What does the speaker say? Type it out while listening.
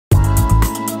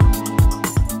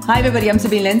Hi everybody, I'm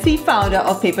Sabine Lenzi, founder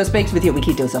of PaperSpecs with your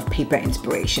weekly dose of paper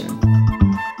inspiration.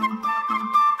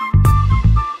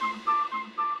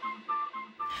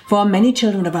 For many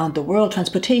children around the world,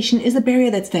 transportation is a barrier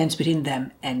that stands between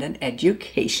them and an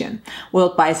education.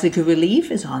 World Bicycle Relief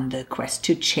is on the quest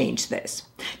to change this.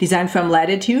 Designed from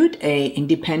Latitude, an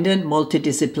independent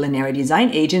multidisciplinary design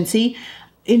agency,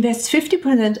 invests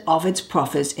 50% of its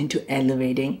profits into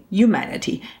elevating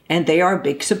humanity, and they are a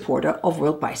big supporter of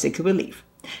World Bicycle Relief.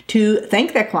 To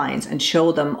thank their clients and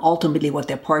show them ultimately what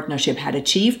their partnership had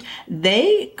achieved,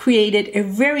 they created a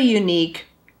very unique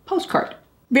postcard.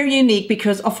 Very unique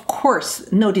because, of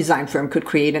course, no design firm could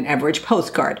create an average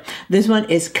postcard. This one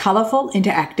is colorful,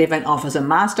 interactive, and offers a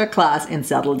masterclass in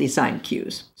subtle design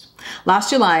cues.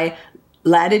 Last July,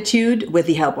 Latitude, with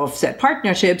the help of said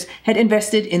partnerships, had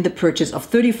invested in the purchase of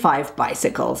 35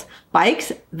 bicycles.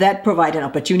 Bikes that provide an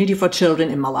opportunity for children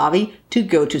in Malawi to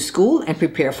go to school and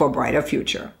prepare for a brighter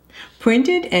future.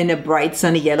 Printed in a bright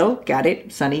sunny yellow, got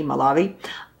it, sunny Malawi,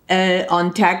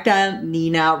 on tactile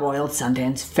Neenah Royal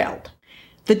Sundance Felt.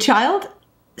 The child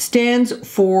stands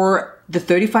for the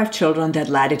 35 children that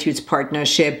Latitude's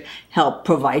partnership helped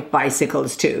provide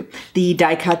bicycles to. The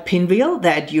die-cut pinwheel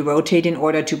that you rotate in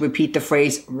order to repeat the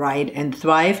phrase ride and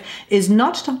thrive is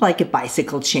notched up like a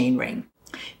bicycle chainring.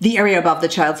 The area above the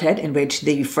child's head in which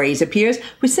the phrase appears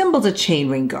resembles a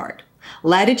chainring guard.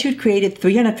 Latitude created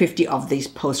 350 of these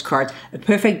postcards, a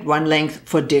perfect run length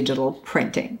for digital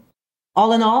printing.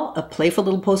 All in all, a playful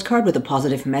little postcard with a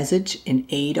positive message in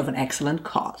aid of an excellent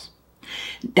cause.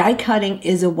 Die cutting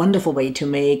is a wonderful way to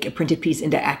make a printed piece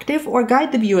interactive or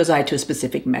guide the viewer's eye to a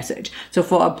specific message. So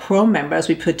for our pro members,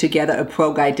 we put together a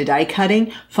pro guide to die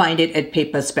cutting. Find it at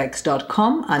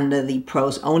PaperSpecs.com under the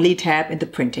Pros Only tab in the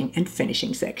printing and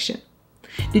finishing section.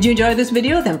 Did you enjoy this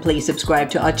video? Then please subscribe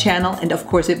to our channel, and of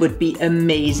course it would be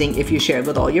amazing if you shared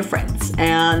with all your friends.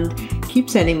 And keep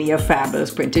sending me your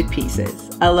fabulous printed pieces.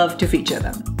 I love to feature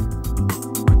them.